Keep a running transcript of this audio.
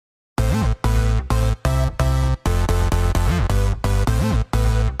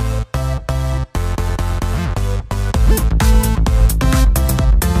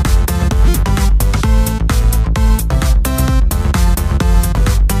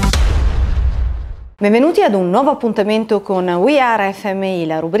Benvenuti ad un nuovo appuntamento con We Are FMI,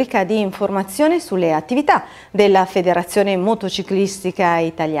 la rubrica di informazione sulle attività della Federazione Motociclistica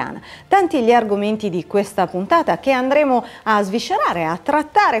Italiana. Tanti gli argomenti di questa puntata che andremo a sviscerare, a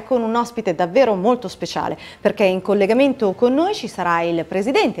trattare con un ospite davvero molto speciale, perché in collegamento con noi ci sarà il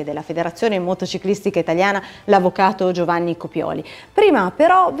presidente della Federazione Motociclistica Italiana, l'avvocato Giovanni Copioli. Prima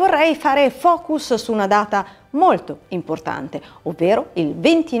però vorrei fare focus su una data molto importante, ovvero il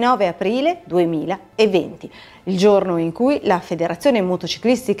 29 aprile 2020, il giorno in cui la Federazione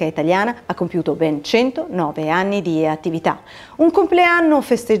Motociclistica Italiana ha compiuto ben 109 anni di attività. Un compleanno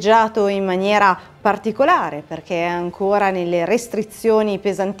festeggiato in maniera particolare perché è ancora nelle restrizioni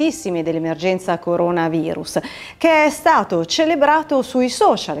pesantissime dell'emergenza coronavirus, che è stato celebrato sui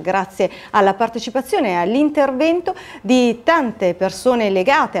social grazie alla partecipazione e all'intervento di tante persone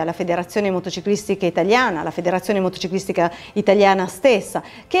legate alla Federazione Motociclistica Italiana, alla Federazione Motociclistica Italiana stessa,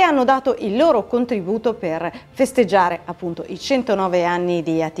 che hanno dato il loro contributo per festeggiare appunto i 109 anni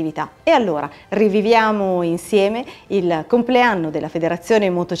di attività. E allora riviviamo insieme il compleanno della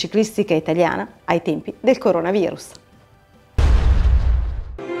Federazione Motociclistica Italiana ai tempi del coronavirus.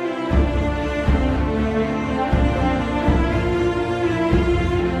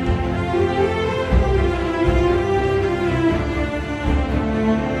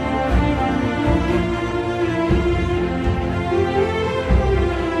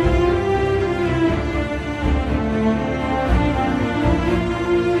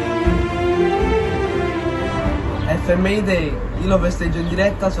 FMI Day, io lo festeggio in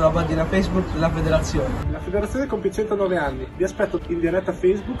diretta sulla pagina Facebook della Federazione. La Federazione compie 109 anni, vi aspetto in diretta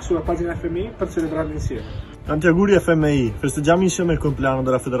Facebook sulla pagina FMI per celebrarlo insieme. Tanti auguri FMI, festeggiamo insieme il compleanno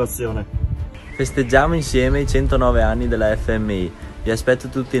della Federazione. Festeggiamo insieme i 109 anni della FMI, vi aspetto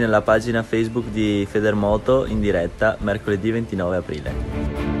tutti nella pagina Facebook di Federmoto in diretta mercoledì 29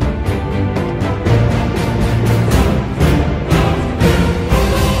 aprile.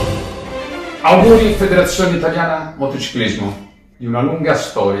 Auguri Federazione Italiana Motociclismo, di una lunga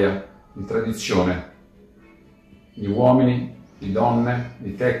storia, di tradizione, di uomini, di donne,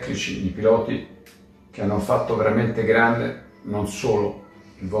 di tecnici, di piloti che hanno fatto veramente grande non solo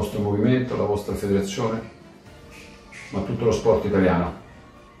il vostro movimento, la vostra federazione, ma tutto lo sport italiano.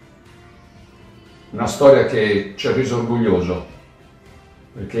 Una storia che ci ha reso orgoglioso,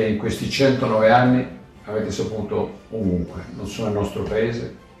 perché in questi 109 anni avete saputo ovunque, non solo nel nostro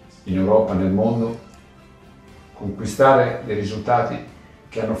paese, in Europa, nel mondo, conquistare dei risultati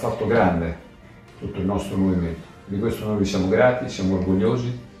che hanno fatto grande tutto il nostro movimento. Di questo noi vi siamo grati, siamo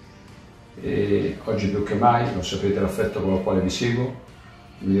orgogliosi e oggi più che mai, lo sapete l'affetto con il quale vi seguo,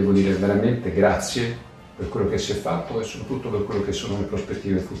 vi devo dire veramente grazie per quello che si è fatto e soprattutto per quello che sono le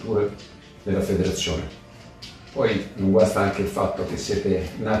prospettive future della Federazione. Poi non guasta anche il fatto che siete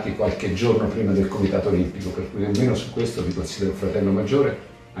nati qualche giorno prima del Comitato Olimpico, per cui almeno su questo vi considero fratello maggiore.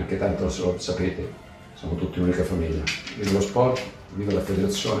 Anche tanto lo sapete, siamo tutti un'unica famiglia. Viva lo sport, viva la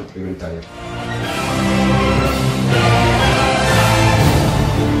Federazione, viva l'Italia.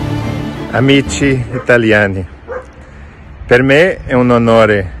 Amici italiani, per me è un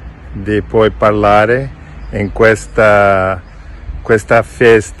onore di poi parlare in questa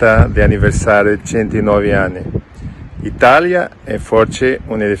festa di anniversario di 109 anni. L'Italia è forse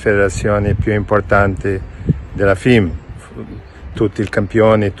una delle federazioni più importanti della FIM. Tutti i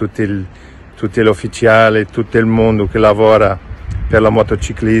campioni, tutti gli ufficiali, tutto il mondo che lavora per il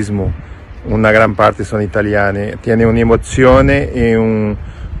motociclismo, una gran parte sono italiani. Tiene un'emozione e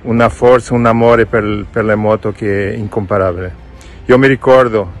una forza, un amore per le moto che è incomparabile. Io mi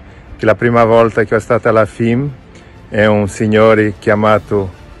ricordo che la prima volta che ho stato alla FIM è un signore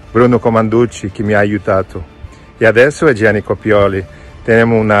chiamato Bruno Comanducci che mi ha aiutato e adesso è Gianni Copioli.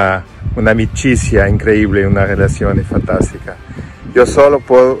 Teniamo un'amicizia incredibile, una relazione fantastica. Io solo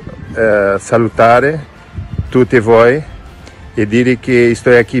posso salutare tutti voi e dire che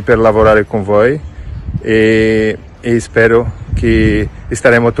sto qui per lavorare con voi e spero che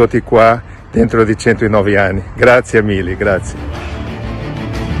staremo tutti qua dentro di 109 anni. Grazie mille, grazie.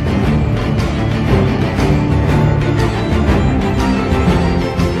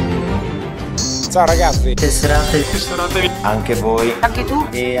 Ciao ragazzi. Che serate. Anche voi. Anche tu.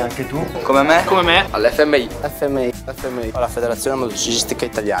 E anche tu. Come me. Come me. All'FMI. FMI. Alla Federazione Motociclistica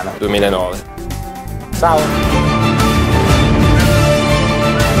Italiana. 2009. Ciao.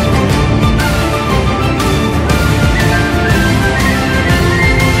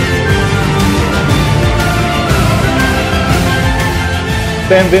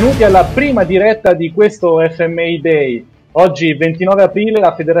 Benvenuti alla prima diretta di questo FMI Day. Oggi, 29 aprile,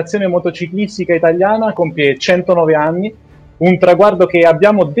 la Federazione Motociclistica Italiana compie 109 anni un traguardo che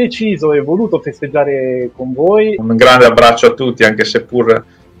abbiamo deciso e voluto festeggiare con voi. Un grande abbraccio a tutti, anche seppur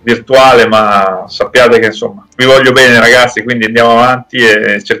virtuale, ma sappiate che insomma vi voglio bene ragazzi, quindi andiamo avanti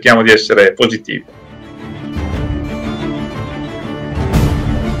e cerchiamo di essere positivi.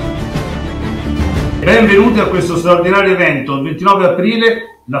 Benvenuti a questo straordinario evento. Il 29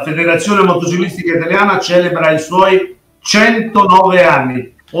 aprile la Federazione Motociclistica Italiana celebra i suoi 109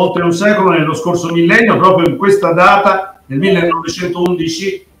 anni, oltre un secolo. Nello scorso millennio, proprio in questa data, nel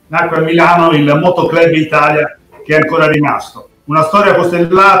 1911, nacque a Milano il Moto Club Italia, che è ancora rimasto. Una storia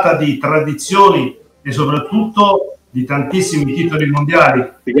costellata di tradizioni e soprattutto di tantissimi titoli mondiali.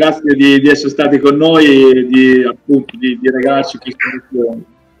 Grazie di essere stati con noi e di regalarci questa edizione.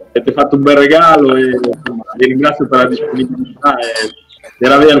 Avete fatto un bel regalo e insomma, vi ringrazio per la disponibilità e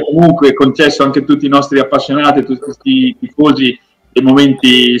per aver comunque concesso anche a tutti i nostri appassionati, tutti questi tifosi, dei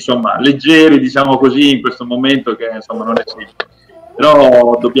momenti insomma leggeri, diciamo così, in questo momento che insomma non è semplice.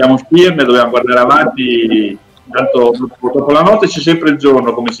 Però dobbiamo uscirne, dobbiamo guardare avanti, tanto dopo la notte c'è sempre il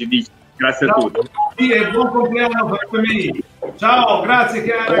giorno, come si dice. Grazie a tutti. E buon compleanno per FMI. Ciao, grazie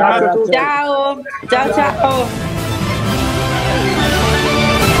Chiara. Grazie a tutti. Ciao, ciao, ciao.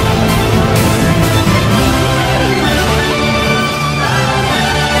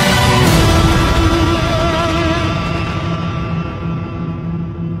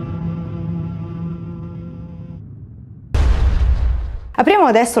 Apriamo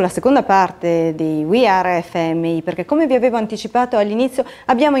adesso la seconda parte di We Are FMI, perché come vi avevo anticipato all'inizio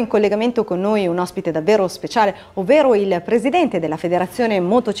abbiamo in collegamento con noi un ospite davvero speciale, ovvero il presidente della Federazione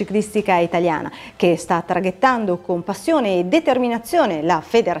Motociclistica Italiana, che sta traghettando con passione e determinazione la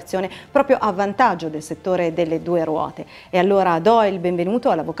federazione proprio a vantaggio del settore delle due ruote. E allora do il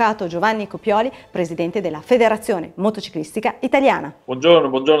benvenuto all'avvocato Giovanni Copioli, presidente della Federazione Motociclistica Italiana. Buongiorno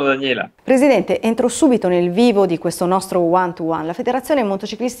Daniela. Presidente, entro subito nel vivo di questo nostro one-to-one. La Federazione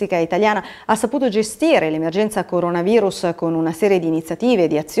Motociclistica Italiana ha saputo gestire l'emergenza coronavirus con una serie di iniziative,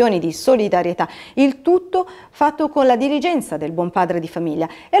 di azioni, di solidarietà, il tutto fatto con la diligenza del buon padre di famiglia.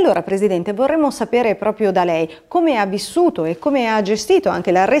 E allora, Presidente, vorremmo sapere proprio da lei come ha vissuto e come ha gestito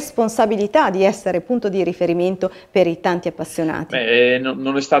anche la responsabilità di essere punto di riferimento per i tanti appassionati.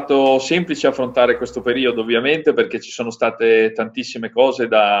 Non è stato semplice affrontare questo periodo, ovviamente, perché ci sono state tantissime cose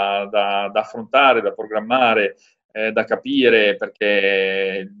da affrontare, da programmare, da capire,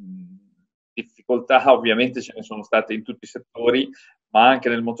 perché difficoltà ovviamente ce ne sono state in tutti i settori, ma anche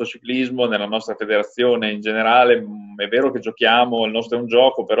nel motociclismo, nella nostra federazione in generale. È vero che giochiamo, il nostro è un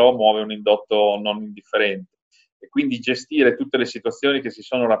gioco, però muove un indotto non indifferente, e quindi gestire tutte le situazioni che si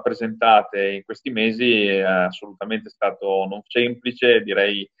sono rappresentate in questi mesi è assolutamente stato non semplice,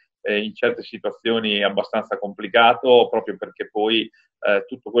 direi in certe situazioni abbastanza complicato, proprio perché poi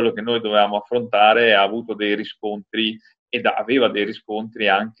tutto quello che noi dovevamo affrontare ha avuto dei riscontri ed aveva dei riscontri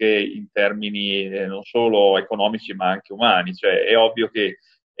anche in termini non solo economici ma anche umani. Cioè è ovvio che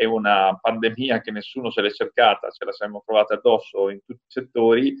è una pandemia che nessuno se l'è cercata, ce la siamo trovata addosso in tutti i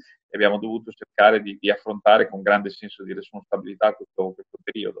settori e abbiamo dovuto cercare di affrontare con grande senso di responsabilità questo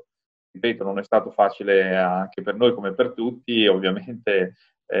periodo. Ripeto, non è stato facile anche per noi come per tutti, ovviamente.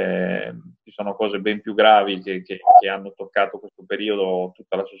 Ci sono cose ben più gravi che hanno toccato questo periodo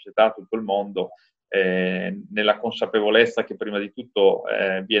tutta la società, tutto il mondo, nella consapevolezza che prima di tutto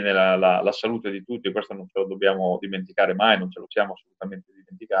viene la salute di tutti, e questo non ce lo dobbiamo dimenticare mai, non ce lo siamo assolutamente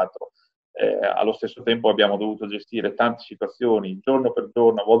dimenticato. Allo stesso tempo abbiamo dovuto gestire tante situazioni giorno per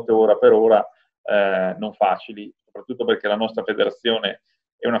giorno, a volte ora per ora, non facili, soprattutto perché la nostra federazione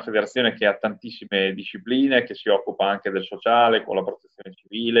è una federazione che ha tantissime discipline, che si occupa anche del sociale, con la protezione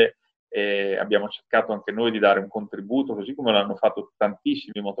civile, e abbiamo cercato anche noi di dare un contributo, così come l'hanno fatto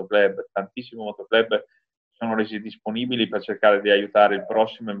tantissimi motoclub sono resi disponibili per cercare di aiutare il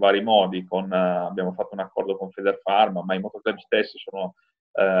prossimo in vari modi. Abbiamo fatto un accordo con Federfarma, ma i motoclub stessi sono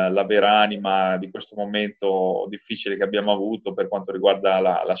la vera anima di questo momento difficile che abbiamo avuto per quanto riguarda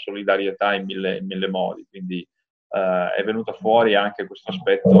la solidarietà in mille modi. Quindi è venuto fuori anche questo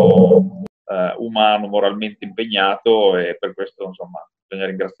aspetto umano, moralmente impegnato, e per questo insomma bisogna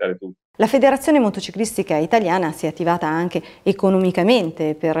ringraziare tutti. La Federazione Motociclistica Italiana si è attivata anche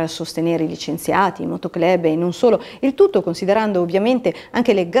economicamente per sostenere i licenziati, i motoclub e non solo, il tutto considerando ovviamente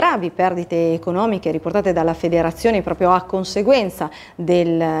anche le gravi perdite economiche riportate dalla Federazione proprio a conseguenza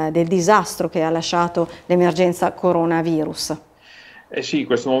del disastro che ha lasciato l'emergenza coronavirus. Sì, in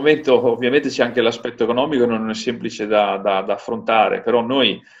questo momento ovviamente c'è anche l'aspetto economico, non è semplice da affrontare, però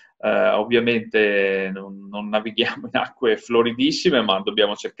noi ovviamente non navighiamo in acque floridissime, ma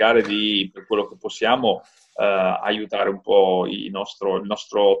dobbiamo cercare di, per quello che possiamo, aiutare un po' il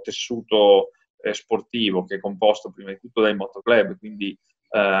nostro tessuto sportivo, che è composto prima di tutto dai motoclub, quindi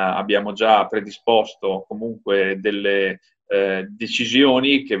abbiamo già predisposto comunque delle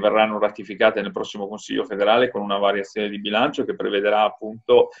decisioni che verranno ratificate nel prossimo Consiglio federale con una variazione di bilancio che prevederà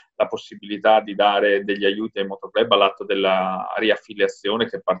appunto la possibilità di dare degli aiuti ai motoclub all'atto della riaffiliazione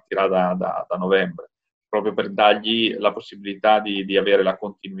che partirà da novembre, proprio per dargli la possibilità di avere la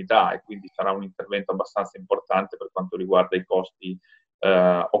continuità, e quindi sarà un intervento abbastanza importante per quanto riguarda i costi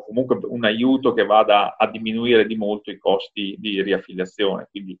o comunque un aiuto che vada a diminuire di molto i costi di riaffiliazione.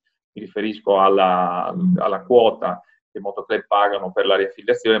 Quindi mi riferisco alla quota che i motoclub pagano per la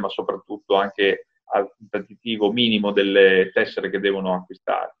riaffiliazione, ma soprattutto anche al quantitativo minimo delle tessere che devono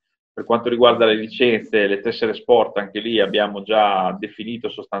acquistare. Per quanto riguarda le licenze, le tessere sport, anche lì abbiamo già definito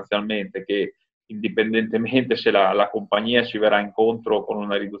sostanzialmente che indipendentemente se la compagnia ci verrà incontro con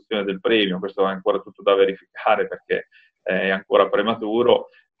una riduzione del premio, questo è ancora tutto da verificare perché è ancora prematuro,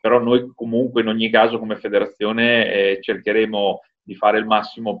 però noi comunque in ogni caso come federazione cercheremo di fare il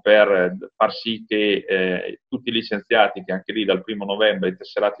massimo per far sì che tutti i licenziati che anche lì dal 1° novembre, i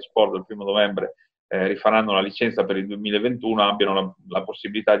tesserati sport dal 1° novembre rifaranno la licenza per il 2021 abbiano la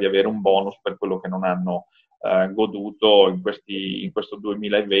possibilità di avere un bonus per quello che non hanno goduto in questo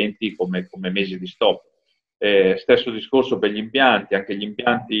 2020 come mesi di stop. Stesso discorso per gli impianti, anche gli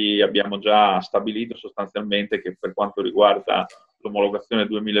impianti abbiamo già stabilito sostanzialmente che per quanto riguarda l'omologazione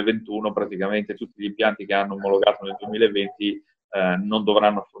 2021 praticamente tutti gli impianti che hanno omologato nel 2020 non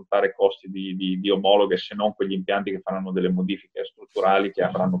dovranno affrontare costi di omologhe, se non quegli impianti che faranno delle modifiche strutturali che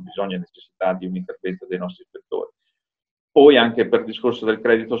avranno bisogno e necessità di un intervento dei nostri ispettori. Poi anche per il discorso del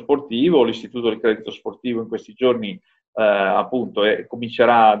credito sportivo, l'Istituto del Credito Sportivo in questi giorni appunto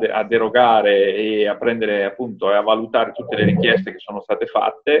comincerà a derogare e a prendere appunto e a valutare tutte le richieste che sono state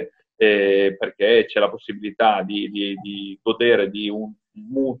fatte perché c'è la possibilità di godere di un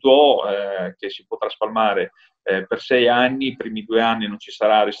mutuo che si potrà spalmare per 6 anni. I primi 2 anni non ci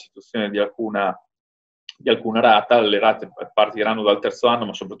sarà restituzione di alcuna rata, le rate partiranno dal 3° anno,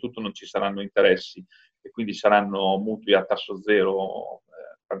 ma soprattutto non ci saranno interessi e quindi saranno mutui a tasso zero,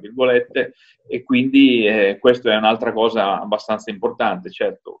 tra virgolette, e quindi questa è un'altra cosa abbastanza importante.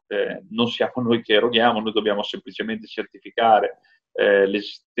 Certo, non siamo noi che eroghiamo, noi dobbiamo semplicemente certificare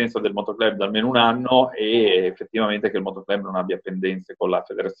l'esistenza del motoclub da almeno 1 anno e effettivamente che il motoclub non abbia pendenze con la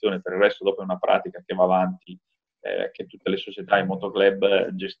federazione. Per il resto dopo è una pratica che va avanti, che tutte le società e motoclub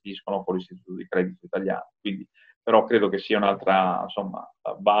gestiscono con l'Istituto di Credito Italiano. Quindi, però credo che sia un'altra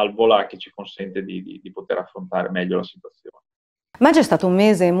valvola che ci consente di poter affrontare meglio la situazione. Maggio è stato un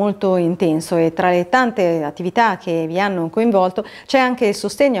mese molto intenso e tra le tante attività che vi hanno coinvolto c'è anche il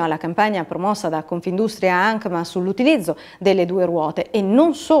sostegno alla campagna promossa da Confindustria ANCMA sull'utilizzo delle 2 ruote e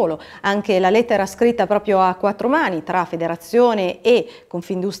non solo, anche la lettera scritta proprio a 4 mani tra Federazione e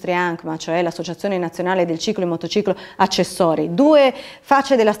Confindustria ANCMA, cioè l'Associazione Nazionale del Ciclo e Motociclo Accessori. 2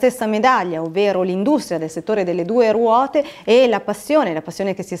 facce della stessa medaglia, ovvero l'industria del settore delle 2 ruote e la passione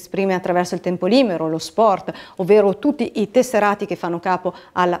che si esprime attraverso il tempo libero, lo sport, ovvero tutti i tesserati che fanno capo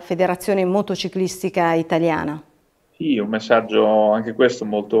alla Federazione Motociclistica Italiana. Sì, un messaggio anche questo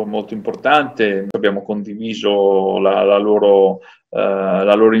molto, molto importante. Abbiamo condiviso la loro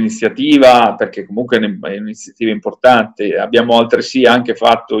iniziativa perché comunque è un'iniziativa importante. Abbiamo altresì anche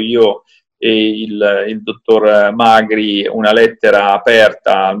fatto io e il dottor Magri una lettera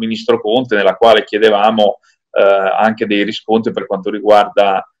aperta al ministro Conte nella quale chiedevamo anche dei riscontri per quanto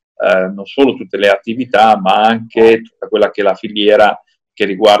riguarda non solo tutte le attività, ma anche tutta quella che è la filiera che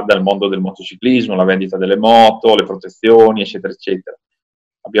riguarda il mondo del motociclismo, la vendita delle moto, le protezioni, eccetera, eccetera.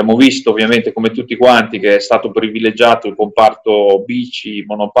 Abbiamo visto ovviamente come tutti quanti che è stato privilegiato il comparto bici,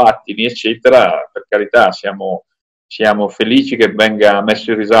 monopattini, eccetera. Per carità, siamo felici che venga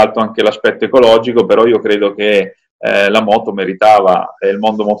messo in risalto anche l'aspetto ecologico, però io credo che la moto meritava, il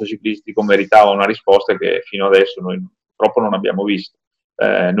mondo motociclistico meritava una risposta che fino adesso noi purtroppo non abbiamo visto.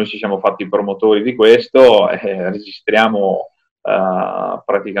 Noi ci siamo fatti promotori di questo, registriamo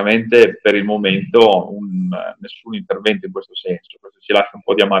praticamente per il momento nessun intervento in questo senso. Questo ci lascia un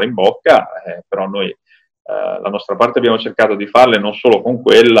po' di amaro in bocca, però noi la nostra parte abbiamo cercato di farle non solo con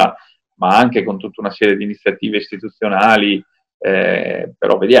quella, ma anche con tutta una serie di iniziative istituzionali,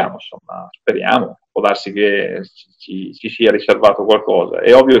 però vediamo, insomma, speriamo, può darsi che ci sia riservato qualcosa.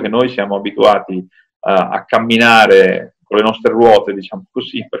 È ovvio che noi siamo abituati a camminare con le nostre ruote, diciamo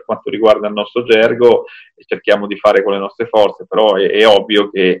così, per quanto riguarda il nostro gergo, e cerchiamo di fare con le nostre forze, però è ovvio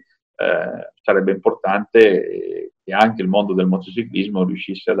che sarebbe importante che anche il mondo del motociclismo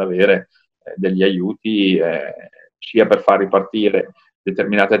riuscisse ad avere degli aiuti sia per far ripartire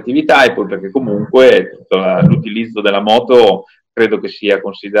determinate attività e poi perché comunque l'utilizzo della moto credo che sia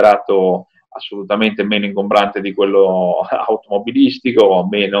considerato assolutamente meno ingombrante di quello automobilistico,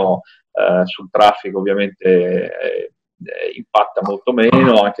 meno sul traffico ovviamente impatta molto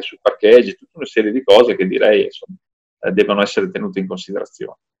meno, anche sui parcheggi, tutta una serie di cose che direi insomma, devono essere tenute in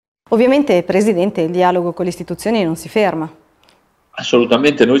considerazione. Ovviamente, Presidente, il dialogo con le istituzioni non si ferma.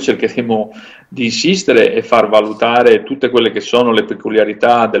 Assolutamente, noi cercheremo di insistere e far valutare tutte quelle che sono le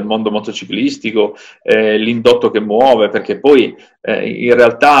peculiarità del mondo motociclistico, l'indotto che muove, perché poi in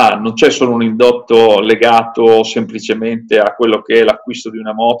realtà non c'è solo un indotto legato semplicemente a quello che è l'acquisto di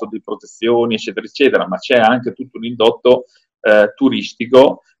una moto, di protezioni, eccetera, eccetera, ma c'è anche tutto un indotto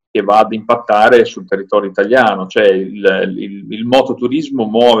turistico che va ad impattare sul territorio italiano, cioè il mototurismo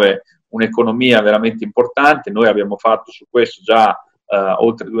muove un'economia veramente importante. Noi abbiamo fatto su questo già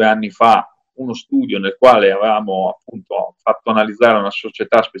oltre 2 anni fa uno studio nel quale avevamo appunto fatto analizzare a una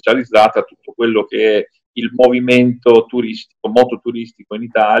società specializzata tutto quello che è il movimento turistico, mototuristico in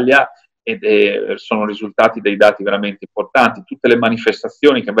Italia, ed sono risultati dei dati veramente importanti. Tutte le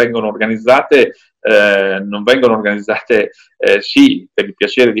manifestazioni che vengono organizzate non vengono organizzate sì per il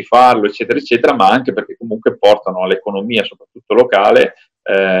piacere di farlo, eccetera, eccetera, ma anche perché comunque portano all'economia, soprattutto locale,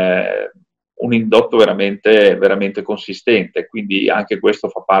 un indotto veramente, veramente consistente. Quindi anche questo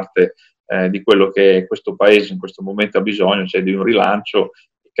fa parte di quello che questo Paese in questo momento ha bisogno, cioè di un rilancio.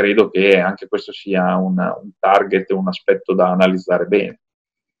 Credo che anche questo sia un target, un aspetto da analizzare bene.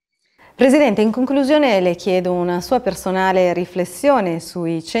 Presidente, in conclusione le chiedo una sua personale riflessione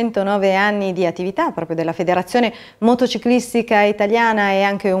sui 109 anni di attività proprio della Federazione Motociclistica Italiana e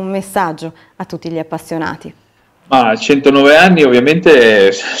anche un messaggio a tutti gli appassionati. Ma 109 anni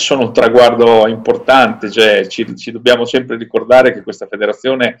ovviamente sono un traguardo importante, cioè ci dobbiamo sempre ricordare che questa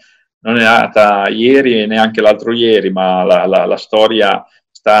federazione non è nata ieri e neanche l'altro ieri, ma la storia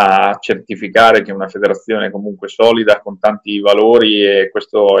sta a certificare che è una federazione comunque solida, con tanti valori, e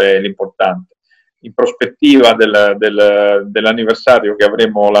questo è l'importante. In prospettiva dell'anniversario che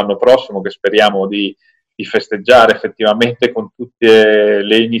avremo l'anno prossimo, che speriamo di festeggiare effettivamente con tutte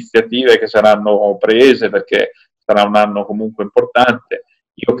le iniziative che saranno prese, perché sarà un anno comunque importante.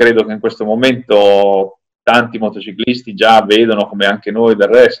 Io credo che in questo momento tanti motociclisti già vedono, come anche noi del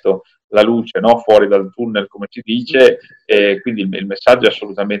resto, la luce, no? Fuori dal tunnel, come si dice, e quindi il messaggio è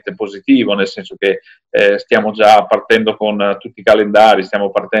assolutamente positivo, nel senso che stiamo già partendo con tutti i calendari,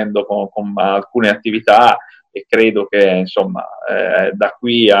 stiamo partendo con alcune attività, e credo che insomma da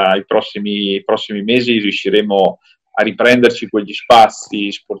qui ai prossimi mesi riusciremo a riprenderci quegli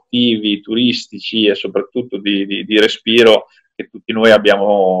spazi sportivi, turistici e soprattutto di respiro che tutti noi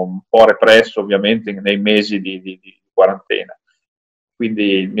abbiamo un po' represso ovviamente nei mesi di quarantena.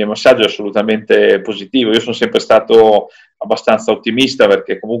 Quindi il mio messaggio è assolutamente positivo. Io sono sempre stato abbastanza ottimista,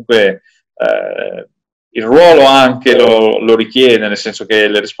 perché comunque il ruolo anche lo richiede, nel senso che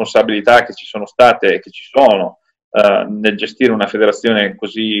le responsabilità che ci sono state e che ci sono nel gestire una federazione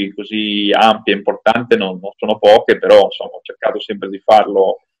così ampia e importante non sono poche, però insomma, ho cercato sempre di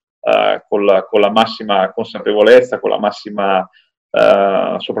farlo con la massima consapevolezza, con la massima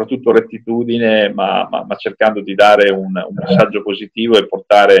soprattutto rettitudine, ma cercando di dare un messaggio positivo e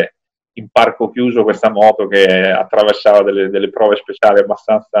portare in parco chiuso questa moto che attraversava delle prove speciali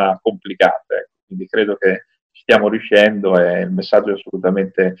abbastanza complicate. Quindi credo che ci stiamo riuscendo, e il messaggio è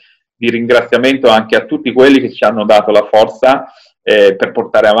assolutamente di ringraziamento anche a tutti quelli che ci hanno dato la forza per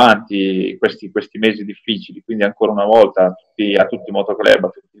portare avanti questi mesi difficili. Quindi ancora una volta a tutti i motoclub, a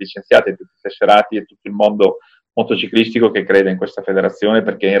tutti i licenziati, a tutti i tesserati e tutto il mondo motociclistico che crede in questa federazione,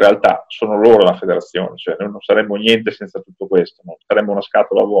 perché in realtà sono loro la federazione, cioè noi non saremmo niente senza tutto questo, non saremmo una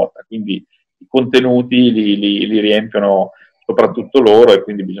scatola vuota. Quindi i contenuti li riempiono soprattutto loro, e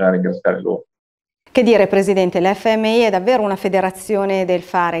quindi bisogna ringraziare loro. Che dire, Presidente, l'FMI è davvero una federazione del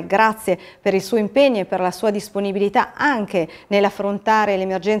fare. Grazie per il suo impegno e per la sua disponibilità anche nell'affrontare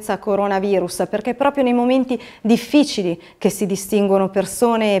l'emergenza coronavirus, perché è proprio nei momenti difficili che si distinguono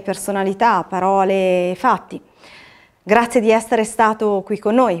persone e personalità, parole e fatti. Grazie di essere stato qui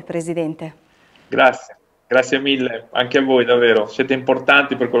con noi, Presidente. Grazie mille, anche a voi davvero, siete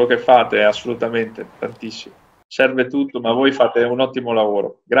importanti per quello che fate, assolutamente, tantissimo. Serve tutto, ma voi fate un ottimo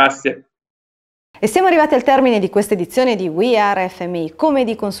lavoro. Grazie. E siamo arrivati al termine di questa edizione di We Are FMI. Come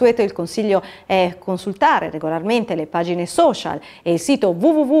di consueto il consiglio è consultare regolarmente le pagine social e il sito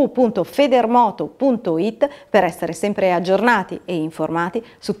www.federmoto.it per essere sempre aggiornati e informati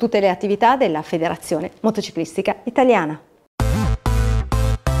su tutte le attività della Federazione Motociclistica Italiana.